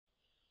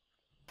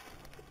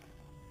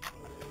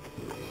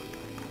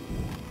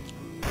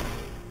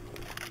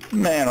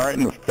Man, right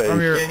in the face. I'm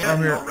here. I'm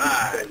here.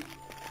 Right.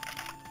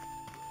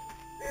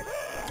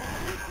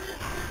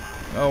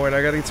 Oh wait,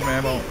 I gotta get some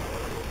ammo.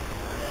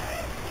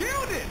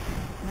 Killed it!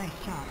 Nice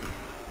shot.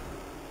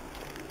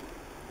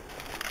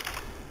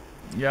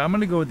 Yeah, I'm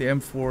gonna go with the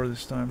M4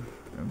 this time.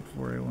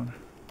 M4A1.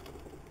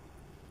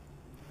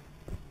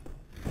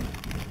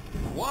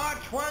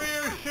 Watch where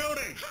you're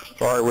shooting!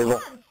 Sorry, Weasel.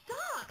 Stop!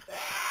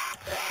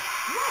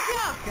 Watch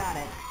out! Got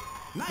it.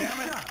 Nice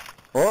shot.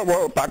 Whoa,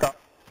 whoa, back up.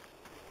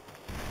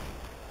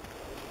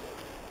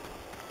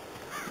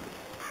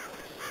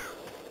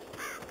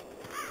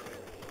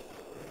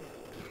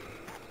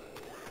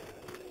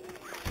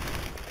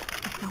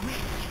 The witch.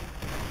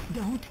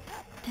 Don't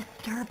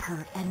disturb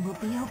her and we'll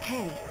be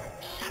okay.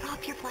 Shut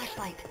off your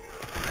flashlight.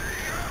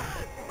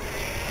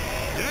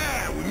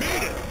 Yeah, we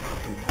made it!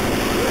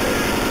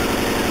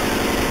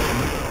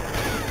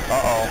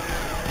 Uh-oh.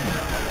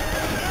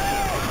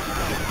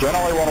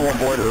 Generally want to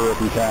avoid her if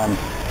you can.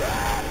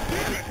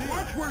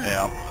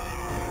 Yeah.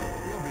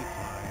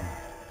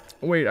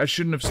 Wait, I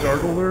shouldn't have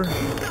startled her?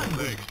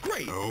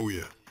 Great. Oh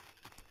yeah.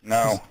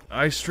 No.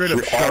 I straight up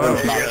She shot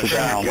always her. knocks you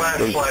down.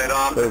 Flashlight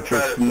off. There's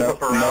just no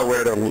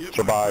way to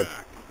survive.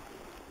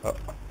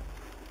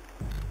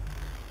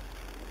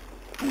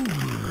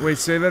 Wait,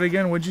 say that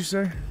again. What'd you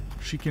say?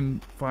 She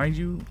can find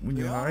you when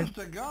you hide? Honest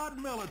to God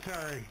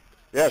military.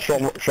 Yeah,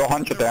 she'll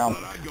hunt you down.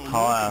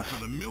 I'll ask.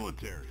 For the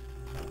military.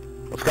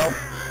 Let's go.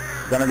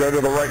 Gonna go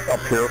to the right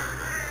up here.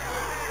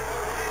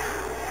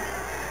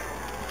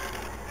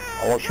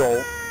 I'll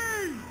show.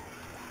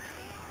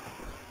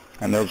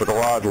 And there's a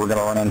garage we're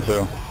gonna run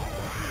into.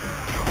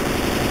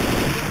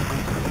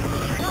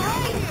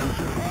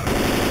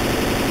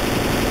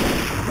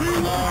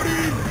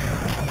 Reloading!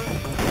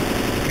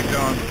 Keep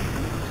going.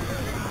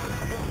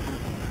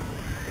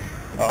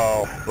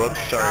 Oh,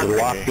 whoops, sorry, we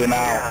locked him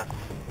out.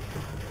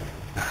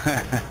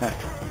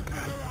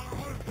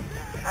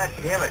 God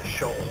damn it,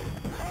 Shoal.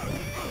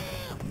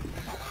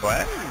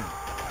 What?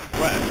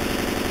 What?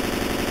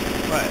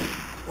 What?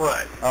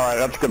 What? Alright,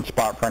 that's a good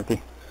spot,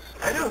 Frankie.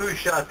 I know who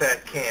shot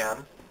that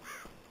can.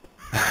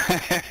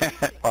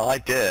 Well, I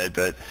did,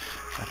 but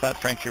I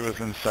thought Frankie was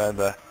inside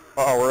the...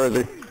 Uh-oh, where is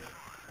he?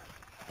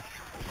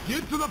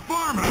 Get to the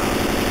farmhouse!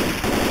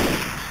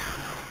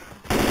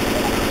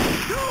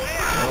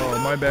 Oh,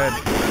 my bad.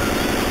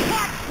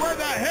 Where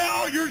the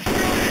hell you're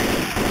shooting?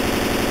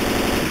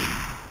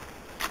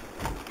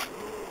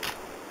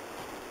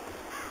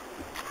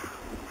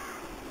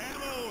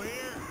 Ammo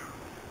here.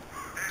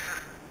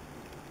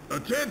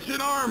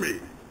 Attention Army.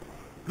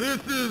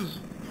 This is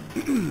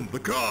the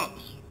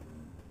cops.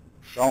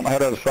 Don't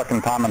hit it a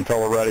second time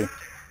until we're ready.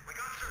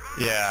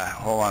 Yeah,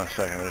 hold on a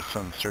second. There's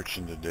some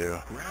searching to do.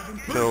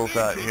 Pills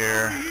out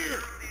here.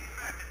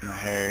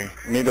 Hey,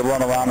 need to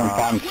run around and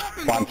find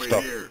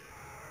stuff.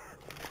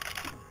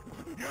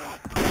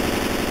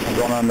 I'm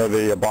going under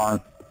the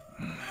barn.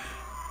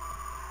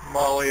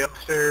 Molly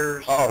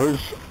upstairs. Oh,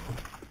 who's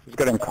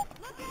getting...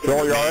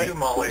 Joel, you alright? Two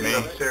Molly's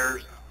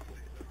upstairs.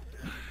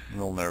 A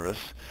little nervous.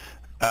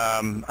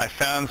 I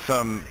found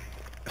some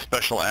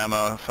special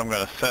ammo, so I'm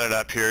going to set it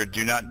up here.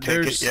 Do not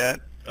take it yet.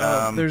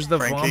 There's the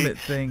Frankie. vomit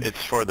thing.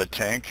 It's for the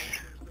tank.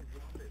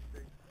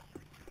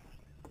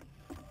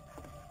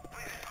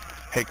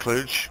 Hey,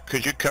 Klooch,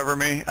 could you cover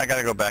me? I got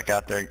to go back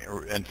out there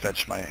and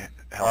fetch my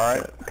health. All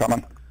right,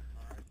 coming.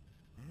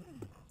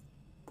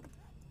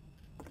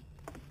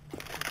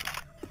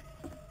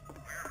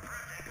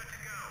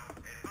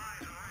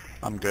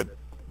 I'm good.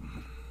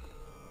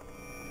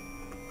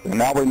 And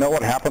now we know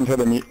what happened to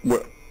the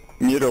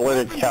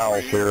mutilated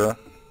cows here.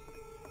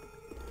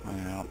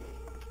 Yeah.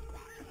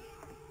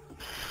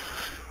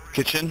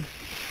 Kitchen.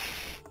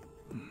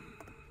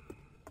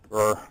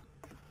 Or.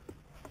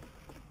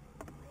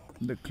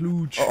 The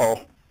klooch.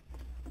 Uh-oh.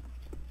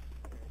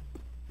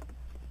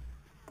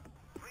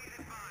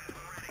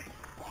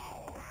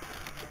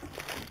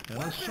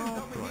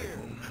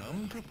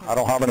 I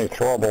don't have any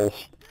throwables.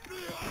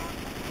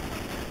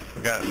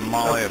 We got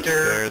Molly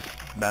upstairs,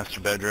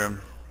 master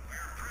bedroom.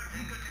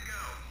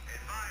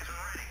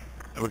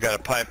 We got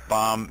a pipe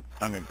bomb.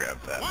 I'm gonna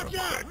grab that real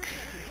quick.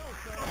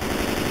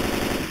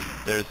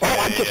 There's a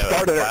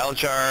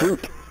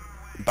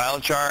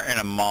biochar and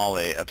a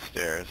Molly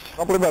upstairs. I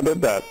don't believe I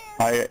did that.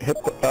 I hit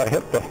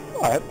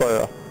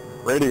the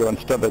radio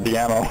instead of the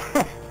ammo.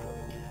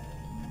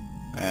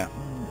 Yeah.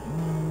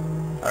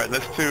 All right,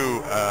 let's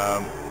do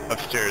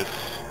upstairs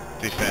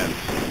defense.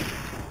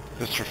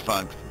 Just for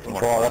fun.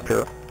 We're all up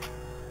here.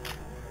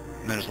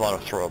 And there's a lot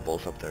of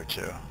throwables up there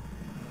too.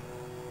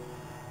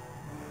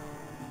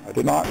 I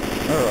did not.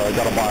 Oh, I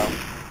got a bio.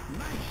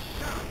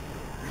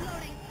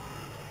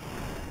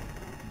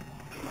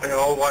 Hey,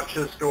 I'll watch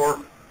this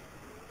door.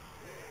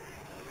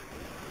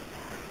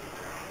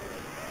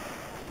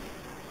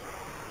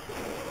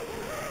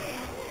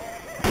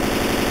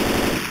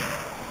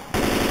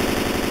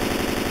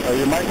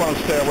 You might want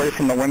to stay away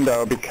from the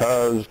window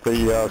because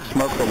the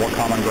smoker will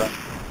come and grab.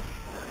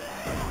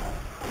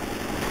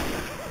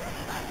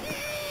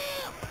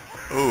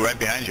 Ooh, right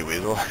behind you,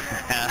 Weasel.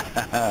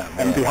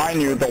 And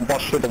behind you, they'll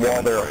bust through the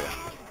wall there.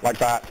 Like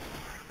that.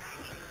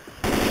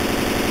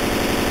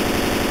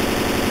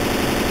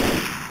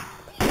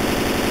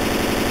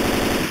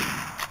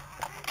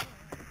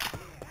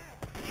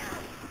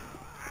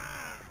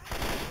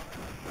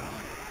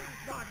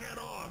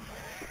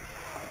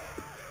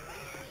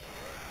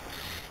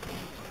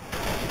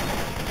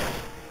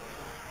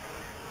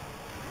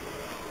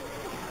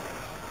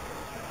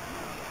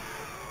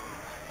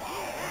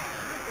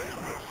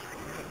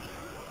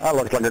 That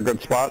looks like a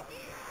good spot.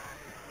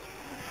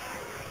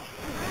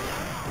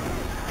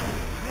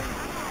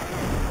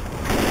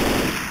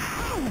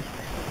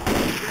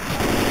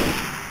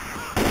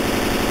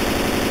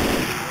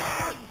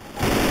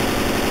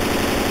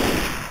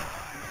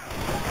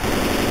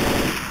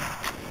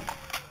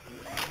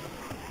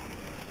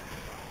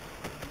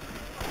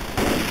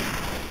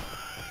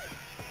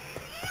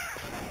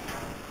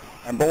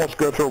 And bullets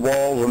go through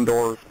walls and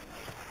doors.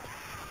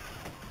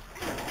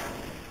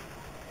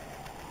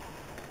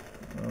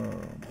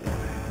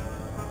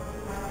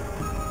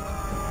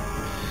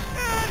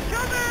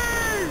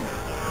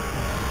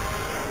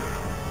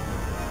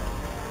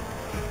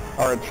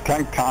 Alright, it's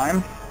tank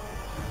time.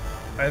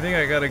 I think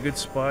I got a good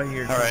spot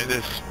here. Alright,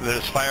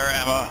 there's fire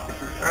ammo.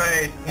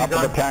 Alright, Up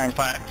in the tank.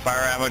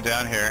 Fire ammo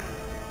down here.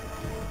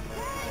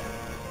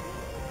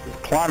 He's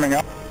climbing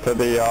up to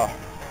the,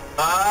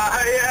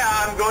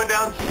 yeah, I'm going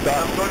downstairs.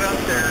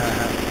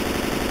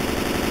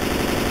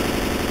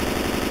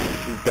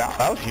 He's down.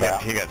 That was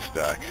fast. He got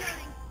stuck.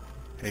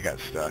 He got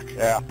stuck.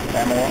 Yeah,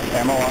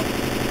 ammo up.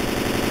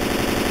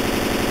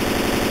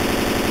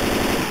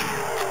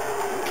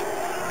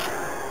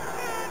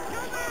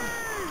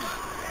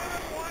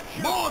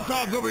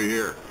 Molotov's over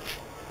here.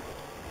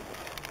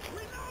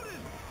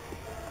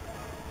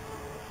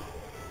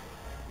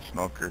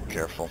 Smoker,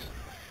 careful.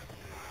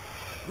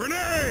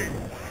 Grenade!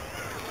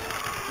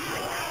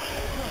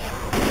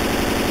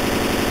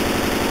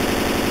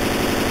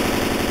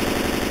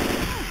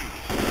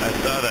 I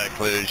saw that,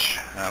 Kluge.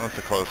 That was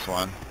a close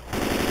one.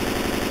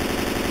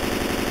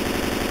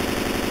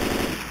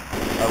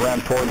 I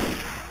ran toward.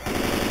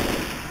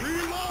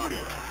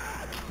 Reloaded!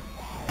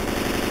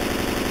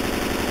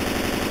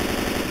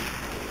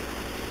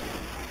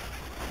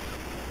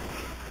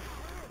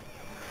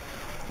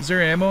 Is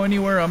there ammo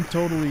anywhere? I'm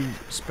totally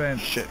spent.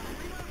 Shit.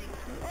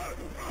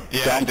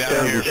 Yeah,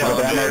 down here. Yeah,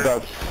 the ammo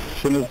does. As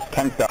soon as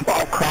tank down.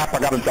 Oh crap! I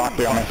got a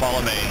jockey on it.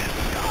 Follow me.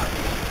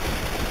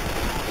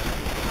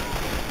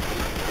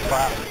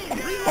 Crap.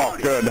 Oh,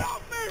 good.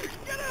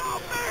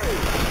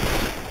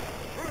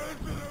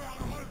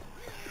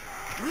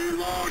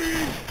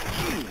 Reloading!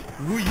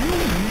 Will you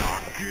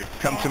knock it?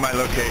 Come to my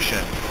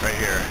location, right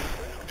here.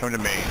 Come to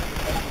me.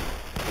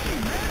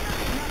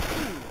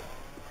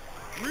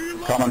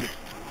 Coming.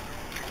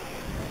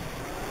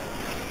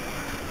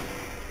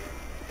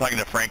 Talking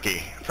to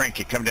Frankie.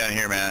 Frankie, come down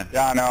here, man.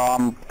 Yeah, I know.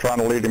 I'm trying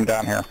to lead him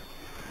down here.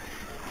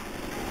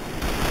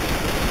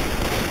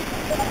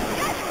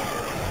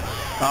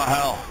 Oh,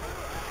 hell.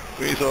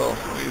 Weasel,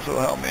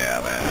 help me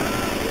out, man.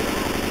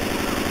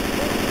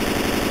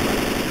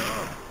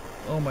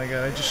 Oh my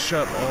god, I just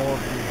shot all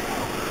of you.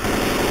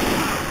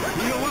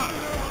 Heal up!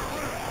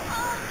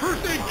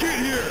 First aid kit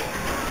here!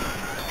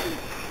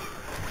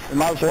 You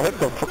might as well hit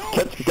the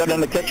get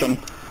in the kitchen.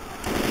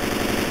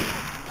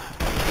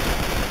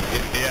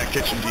 Yeah,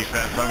 kitchen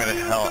defense. I'm gonna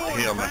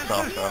heal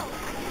myself, though.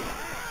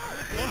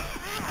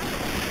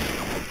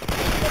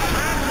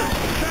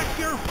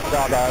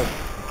 Yeah, guys.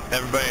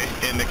 Everybody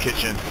in the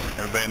kitchen.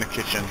 Everybody in the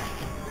kitchen.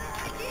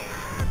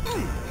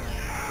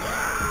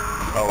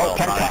 Oh, well,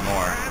 tank not top.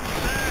 anymore.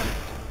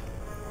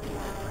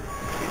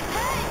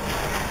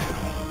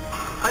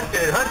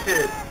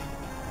 Hunted!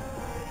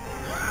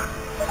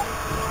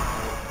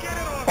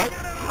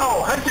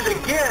 Oh, hunted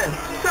again!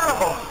 Son of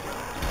a...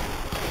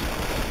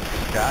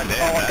 God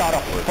damn, Oh, I got a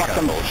was kind of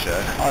fucking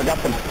bullshit. I got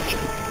some.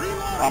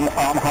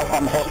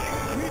 I'm hooked.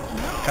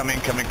 Coming.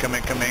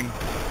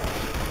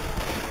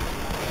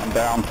 I'm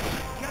down.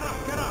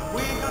 Get up!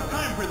 We ain't got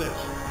time for this!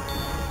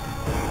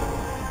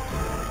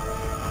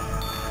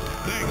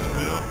 Thanks,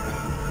 Bill.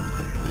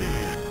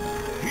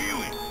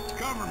 Healing!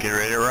 Cover me! Get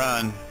ready to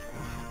run.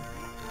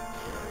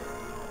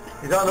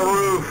 He's on the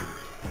roof.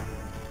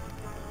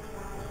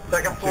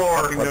 Second floor.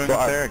 What are you doing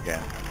up there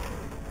again?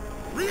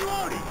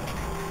 Reloading!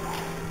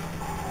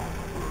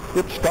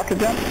 Get stuck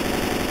again?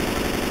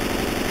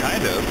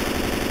 Kind of.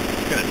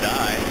 He's gonna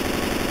die.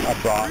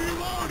 That's all.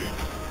 Reloading!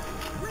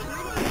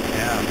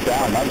 Yeah, I'm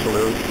Down. That's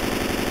rude.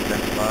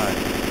 that's fine.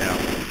 Yeah.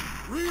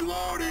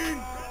 Reloading!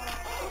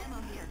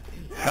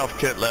 Health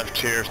kit left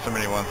here.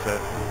 Somebody wants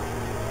it.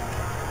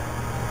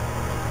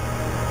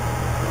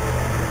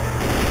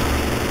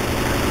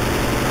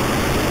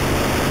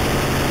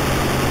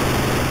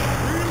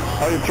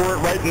 Oh, you threw it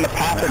right in the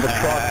path of the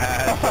truck.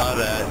 I saw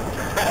that.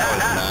 That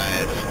was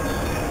nice.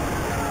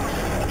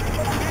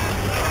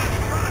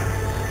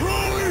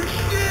 Holy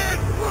shit!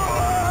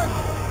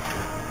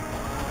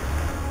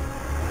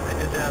 I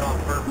did that on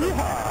purpose.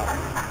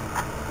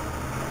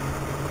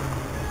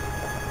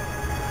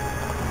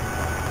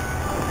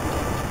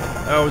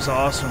 That was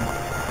awesome.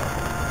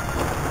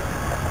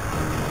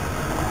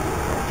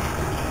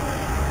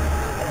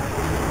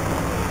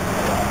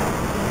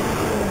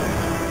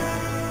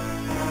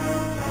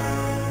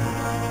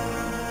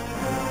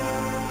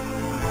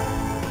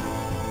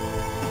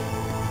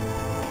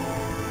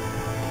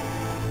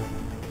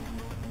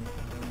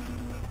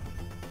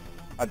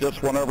 I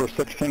just went over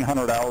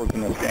 1,600 hours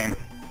in this game.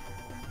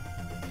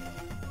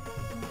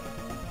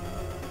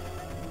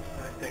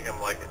 I think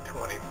I'm like at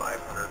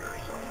 2,500 or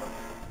something.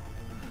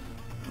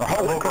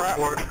 Holy crap!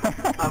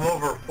 I'm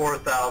over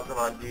 4,000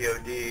 on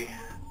DOD.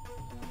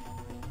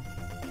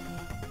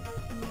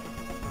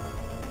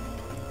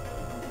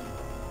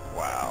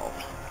 Wow.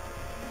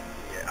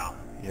 Yeah.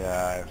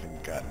 Yeah, I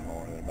haven't gotten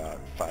more than about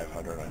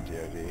 500 on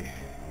DOD.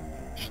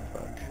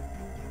 Fuck.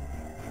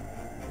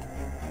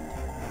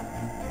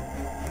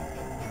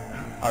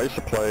 I used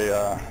to play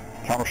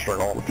Counter-Strike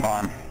all the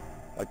time,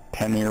 like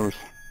 10 years.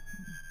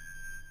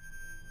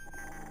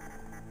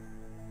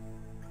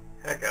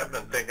 Heck, I've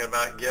been thinking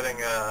about getting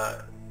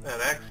an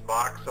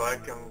Xbox so I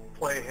can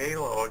play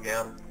Halo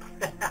again.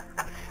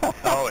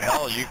 Oh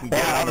hell, you can get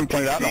I it on the haven't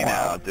played that in a PC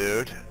now, while.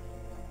 dude.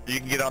 You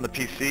can get on the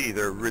PC.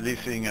 They're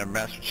releasing a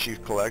Master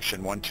Chief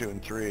Collection 1, 2,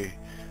 and 3.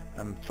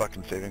 I'm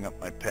fucking saving up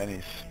my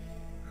pennies.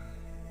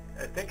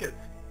 I think it's,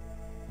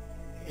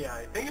 yeah,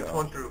 I think it's So,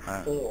 1 through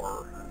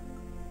 4.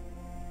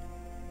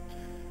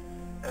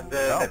 And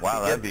then Oh, if wow,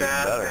 you that'd get be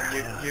that,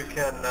 better. then you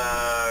can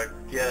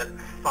get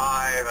 5,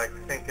 I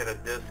think, at a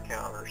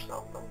discount or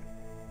something.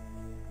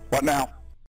 What now?